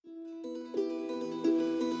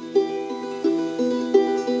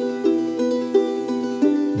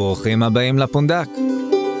ברוכים הבאים לפונדק.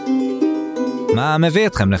 מה מביא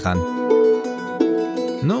אתכם לכאן?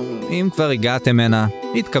 נו, אם כבר הגעתם הנה,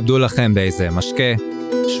 התכבדו לכם באיזה משקה,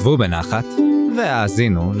 שבו בנחת,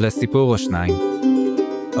 והאזינו לסיפור או שניים.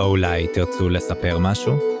 או אולי תרצו לספר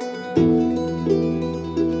משהו?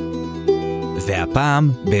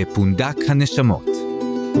 והפעם בפונדק הנשמות.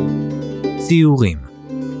 ציורים,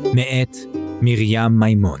 מאת מרים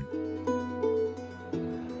מימון.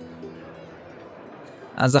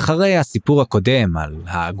 אז אחרי הסיפור הקודם על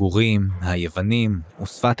העגורים, היוונים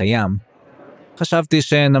ושפת הים, חשבתי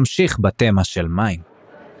שנמשיך בתמה של מים.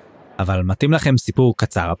 אבל מתאים לכם סיפור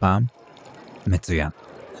קצר הפעם? מצוין.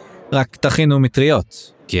 רק תכינו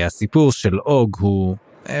מטריות, כי הסיפור של אוג הוא,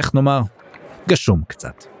 איך נאמר, גשום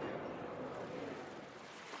קצת.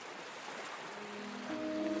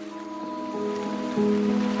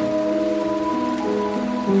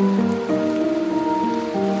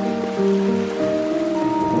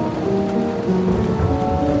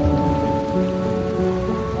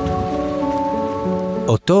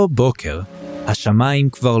 אותו בוקר, השמיים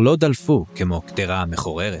כבר לא דלפו כמו קדרה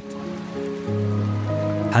מחוררת.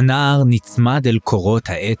 הנער נצמד אל קורות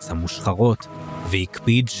העץ המושחרות,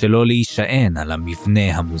 והקפיד שלא להישען על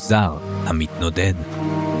המבנה המוזר, המתנודד.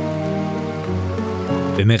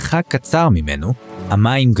 במרחק קצר ממנו,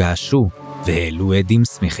 המים געשו והעלו עדים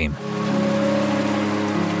שמחים.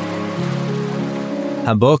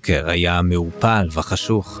 הבוקר היה מעופל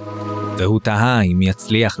וחשוך, והוא תהה אם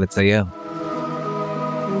יצליח לצייר.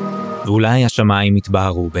 ואולי השמיים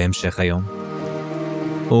יתבהרו בהמשך היום.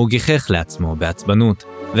 הוא גיחך לעצמו בעצבנות,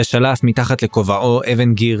 ושלף מתחת לכובעו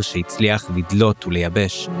אבן גיר שהצליח לדלות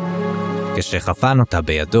ולייבש. כשחפן אותה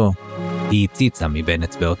בידו, היא הציצה מבין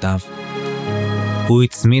אצבעותיו. הוא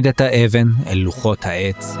הצמיד את האבן אל לוחות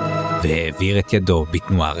העץ, והעביר את ידו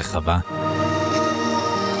בתנועה רחבה.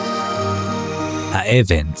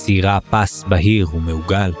 האבן ציירה פס בהיר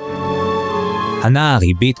ומעוגל. הנער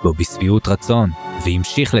הביט בו בשביעות רצון,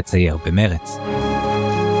 והמשיך לצייר במרץ.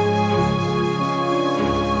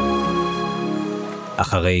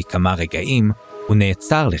 אחרי כמה רגעים, הוא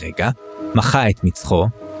נעצר לרגע, מחה את מצחו,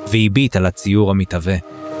 והביט על הציור המתהווה.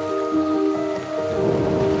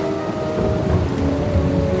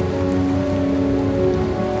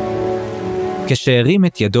 כשהרים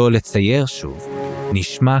את ידו לצייר שוב,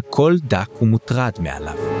 נשמע קול דק ומוטרד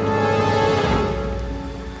מעליו.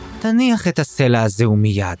 תניח את הסלע הזה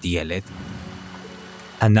ומיד, ילד.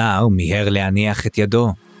 הנער מיהר להניח את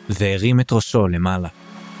ידו, והרים את ראשו למעלה.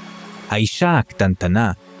 האישה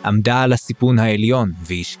הקטנטנה עמדה על הסיפון העליון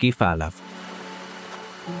והשקיפה עליו.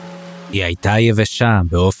 היא הייתה יבשה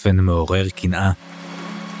באופן מעורר קנאה.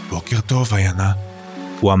 בוקר טוב, עיינה.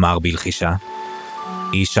 הוא אמר בלחישה.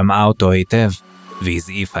 היא שמעה אותו היטב,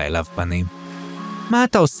 והזעיפה אליו פנים. מה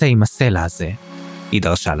אתה עושה עם הסלע הזה? היא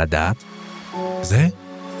דרשה לדעת. זה?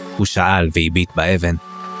 הוא שאל והביט באבן.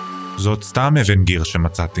 זאת סתם אבן גיר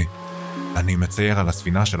שמצאתי. אני מצייר על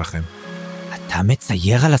הספינה שלכם. אתה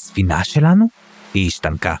מצייר על הספינה שלנו? היא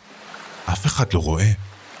השתנקה. אף אחד לא רואה.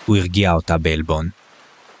 הוא הרגיע אותה באלבון.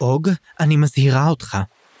 אוג, אני מזהירה אותך.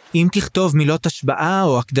 אם תכתוב מילות השבעה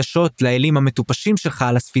או הקדשות לאלים המטופשים שלך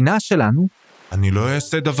על הספינה שלנו... אני לא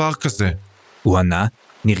אעשה דבר כזה. הוא ענה,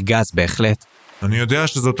 נרגז בהחלט. אני יודע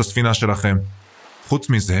שזאת הספינה שלכם. חוץ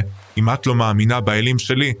מזה, אם את לא מאמינה באלים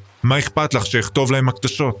שלי, מה אכפת לך שאכתוב להם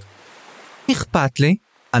הקדשות? אכפת לי,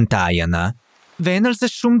 ענתה עיינה, ואין על זה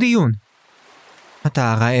שום דיון.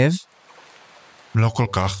 אתה רעב? לא כל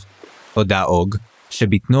כך. הודע אוג,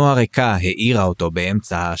 שבטנו הריקה העירה אותו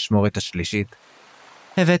באמצע האשמורת השלישית.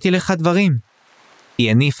 הבאתי לך דברים.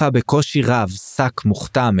 היא הניפה בקושי רב שק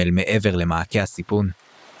מוכתם אל מעבר למעקה הסיפון.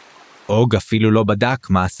 אוג אפילו לא בדק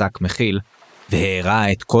מה השק מכיל,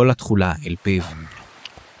 והערה את כל התחולה אל פיו.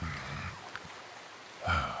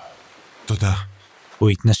 תודה. הוא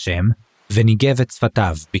התנשם, וניגב את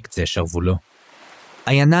שפתיו בקצה שרבולו.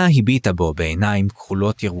 עיינה הביטה בו בעיניים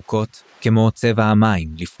כחולות ירוקות, כמו צבע המים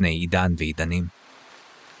לפני עידן ועידנים.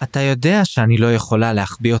 אתה יודע שאני לא יכולה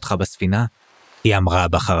להחביא אותך בספינה? היא אמרה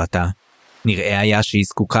בחרטה. נראה היה שהיא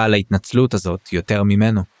זקוקה להתנצלות הזאת יותר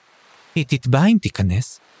ממנו. היא תטבע אם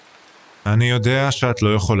תיכנס. אני יודע שאת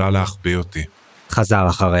לא יכולה להחביא אותי. חזר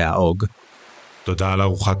אחריה אוג. תודה על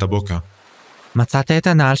ארוחת הבוקר. מצאת את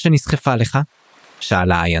הנעל שנסחפה לך?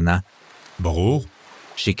 שאלה עיינה. ברור.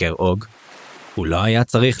 שיקר אוג. הוא לא היה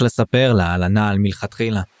צריך לספר לה על הנעל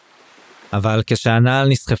מלכתחילה. אבל כשהנעל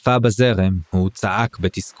נסחפה בזרם, הוא צעק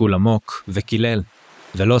בתסכול עמוק וקילל,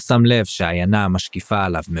 ולא שם לב שהעיינה משקיפה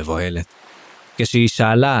עליו מבוהלת. כשהיא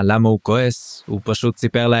שאלה למה הוא כועס, הוא פשוט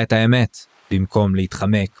סיפר לה את האמת, במקום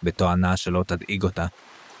להתחמק בתואנה שלא תדאיג אותה.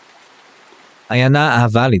 עיינה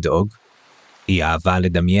אהבה לדאוג. היא אהבה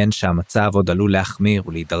לדמיין שהמצב עוד עלול להחמיר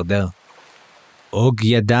ולהידרדר. אוג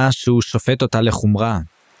ידע שהוא שופט אותה לחומרה,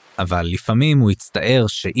 אבל לפעמים הוא הצטער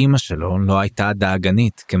שאימא שלו לא הייתה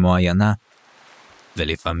דאגנית כמו עיינה.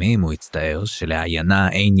 ולפעמים הוא הצטער שלעיינה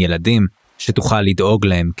אין ילדים שתוכל לדאוג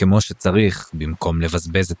להם כמו שצריך, במקום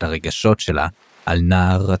לבזבז את הרגשות שלה על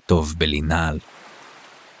נער הטוב בלי נעל.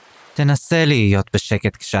 תנסה להיות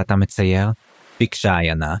בשקט כשאתה מצייר, ביקשה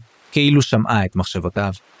עיינה, כאילו שמעה את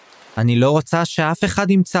מחשבותיו. אני לא רוצה שאף אחד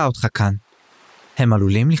ימצא אותך כאן. הם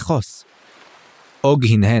עלולים לכעוס. אוג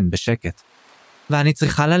הנהן בשקט. ואני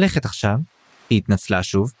צריכה ללכת עכשיו. היא התנצלה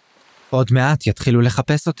שוב. עוד מעט יתחילו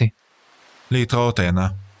לחפש אותי. להתראות, עיינה.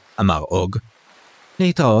 אמר אוג.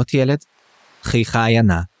 להתראות, ילד. חייכה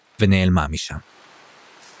עיינה ונעלמה משם.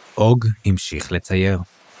 אוג המשיך לצייר.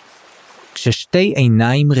 כששתי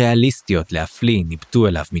עיניים ריאליסטיות להפליא ניבטו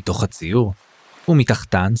אליו מתוך הציור,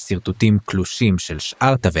 ומתחתן סרטוטים קלושים של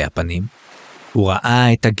שאר תווי הפנים, הוא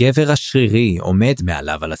ראה את הגבר השרירי עומד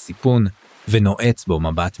מעליו על הסיפון, ונועץ בו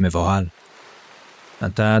מבט מבוהל.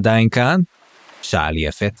 אתה עדיין כאן? שאל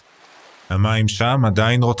יפת. המים שם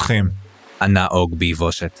עדיין רותחים. ענה אוג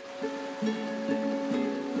ביבושת.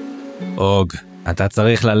 אוג, אתה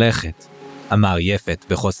צריך ללכת, אמר יפת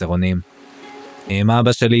בחוסר אונים. אם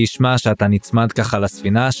אבא שלי ישמע שאתה נצמד ככה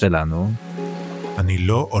לספינה שלנו... אני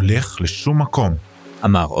לא הולך לשום מקום,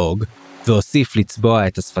 אמר אוג, והוסיף לצבוע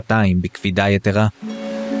את השפתיים בקפידה יתרה.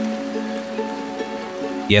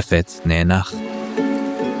 יפת נאנח.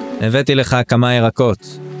 הבאתי לך כמה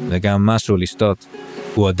ירקות, וגם משהו לשתות.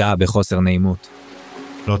 הוא הודה בחוסר נעימות.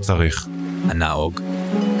 לא צריך, ענה אוג.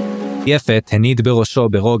 יפת הניד בראשו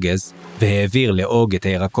ברוגז, והעביר לאוג את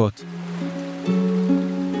הירקות.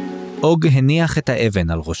 אוג הניח את האבן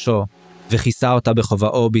על ראשו, וכיסה אותה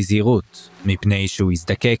בכובעו בזהירות, מפני שהוא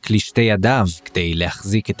הזדקק לשתי ידיו כדי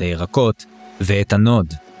להחזיק את הירקות, ואת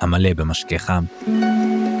הנוד המלא במשקה חם.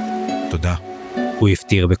 תודה. הוא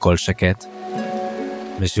הפתיר בקול שקט.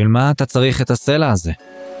 בשביל מה אתה צריך את הסלע הזה?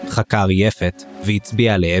 חקר יפת,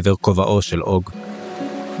 והצביע לעבר כובעו של אוג.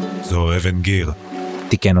 זו אבן גיר.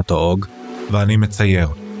 תיקן אותו אוג. ואני מצייר.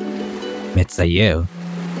 מצייר?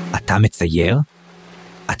 אתה מצייר?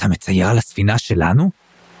 אתה מצייר על הספינה שלנו?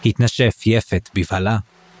 התנשף יפת בבהלה.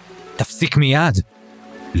 תפסיק מיד.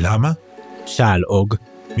 למה? שאל אוג.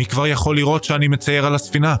 מי כבר יכול לראות שאני מצייר על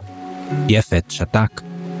הספינה? יפת שתק.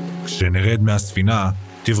 כשנרד מהספינה,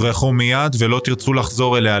 תברחו מיד ולא תרצו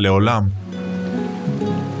לחזור אליה לעולם.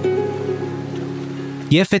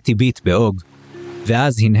 יפת הביט באוג,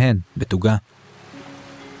 ואז הנהן בתוגה.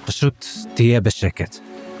 פשוט תהיה בשקט,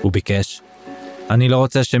 הוא ביקש. אני לא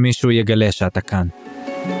רוצה שמישהו יגלה שאתה כאן.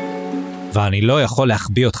 ואני לא יכול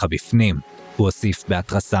להחביא אותך בפנים, הוא הוסיף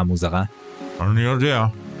בהתרסה מוזרה. אני יודע.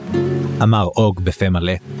 אמר אוג בפה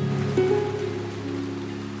מלא.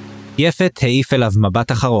 יפת העיף אליו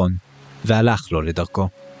מבט אחרון, והלך לו לדרכו.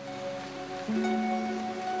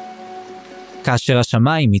 כאשר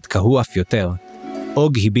השמיים התקהו אף יותר,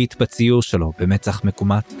 אוג הביט בציור שלו במצח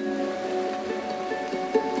מקומט.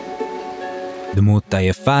 דמות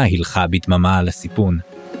עייפה הלכה בדממה על הסיפון,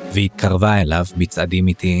 והתקרבה אליו בצעדים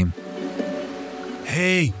איטיים.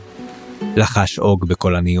 היי! לחש אוג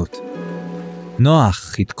בקולניות.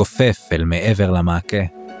 נוח התכופף אל מעבר למעקה,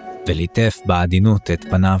 וליטף בעדינות את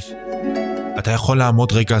פניו. אתה יכול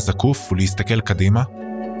לעמוד רגע זקוף ולהסתכל קדימה?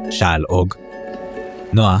 שאל אוג.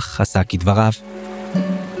 נוח עשה כדבריו.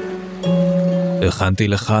 הכנתי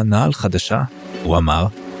לך נעל חדשה, הוא אמר.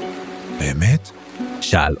 באמת?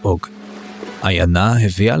 שאל אוג. עיינה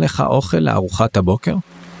הביאה לך אוכל לארוחת הבוקר?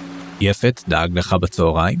 יפת דאג לך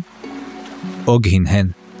בצהריים? אוג הנהן.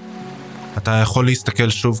 אתה יכול להסתכל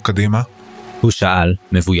שוב קדימה? הוא שאל,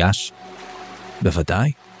 מבויש.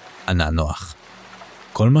 בוודאי, ענה נוח.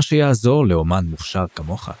 כל מה שיעזור לאומן מוכשר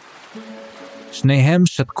כמוך. שניהם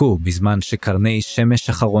שתקו בזמן שקרני שמש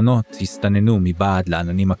אחרונות הסתננו מבעד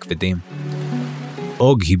לעננים הכבדים.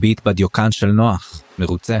 אוג הביט בדיוקן של נוח,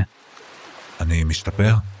 מרוצה. אני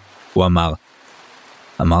משתפר? הוא אמר.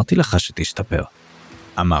 אמרתי לך שתשתפר,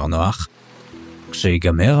 אמר נוח.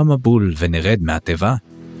 כשיגמר המבול ונרד מהטבע,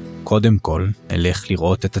 קודם כל נלך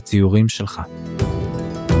לראות את הציורים שלך.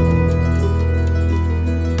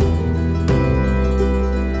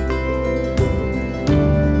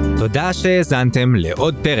 תודה שהאזנתם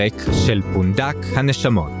לעוד פרק של פונדק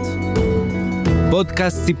הנשמות.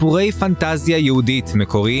 פודקאסט סיפורי פנטזיה יהודית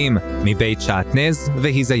מקוריים מבית שעטנז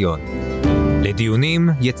והיזיון. לדיונים,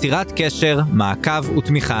 יצירת קשר, מעקב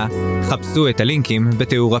ותמיכה, חפשו את הלינקים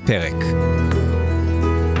בתיאור הפרק.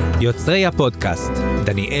 יוצרי הפודקאסט,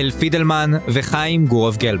 דניאל פידלמן וחיים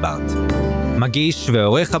גורוב גלברט. מגיש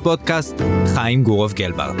ועורך הפודקאסט, חיים גורוב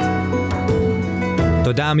גלברט.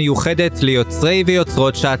 תודה מיוחדת ליוצרי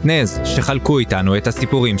ויוצרות שעטנז שחלקו איתנו את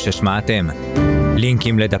הסיפורים ששמעתם.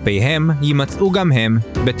 לינקים לדפיהם יימצאו גם הם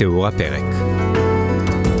בתיאור הפרק.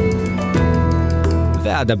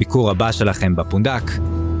 ועד הביקור הבא שלכם בפונדק,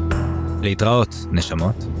 להתראות,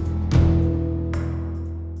 נשמות.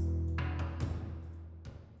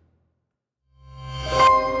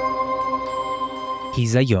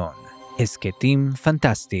 היזיון, הסקטים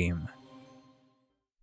פנטסטיים.